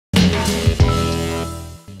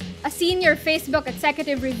A senior Facebook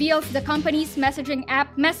executive reveals the company's messaging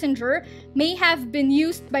app Messenger may have been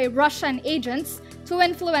used by Russian agents to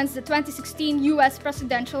influence the 2016 US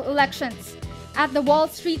presidential elections. At the Wall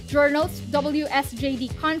Street Journal's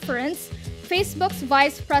WSJD conference, Facebook's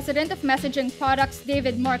vice president of messaging products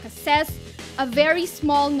David Marcus says a very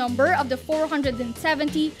small number of the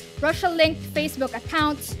 470 Russia-linked Facebook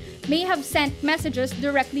accounts may have sent messages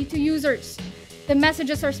directly to users. The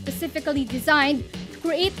messages are specifically designed to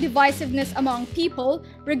create divisiveness among people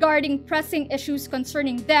regarding pressing issues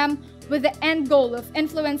concerning them, with the end goal of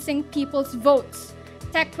influencing people's votes.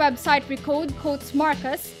 Tech website Recode quotes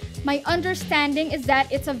Marcus, "My understanding is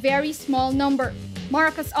that it's a very small number."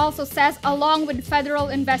 Marcus also says, along with federal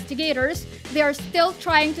investigators, they are still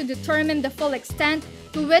trying to determine the full extent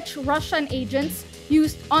to which Russian agents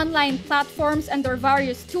used online platforms and their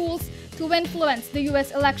various tools to influence the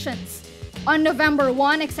US elections. On November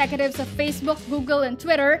 1, executives of Facebook, Google, and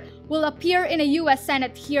Twitter will appear in a US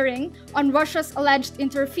Senate hearing on Russia's alleged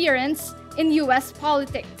interference in US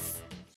politics.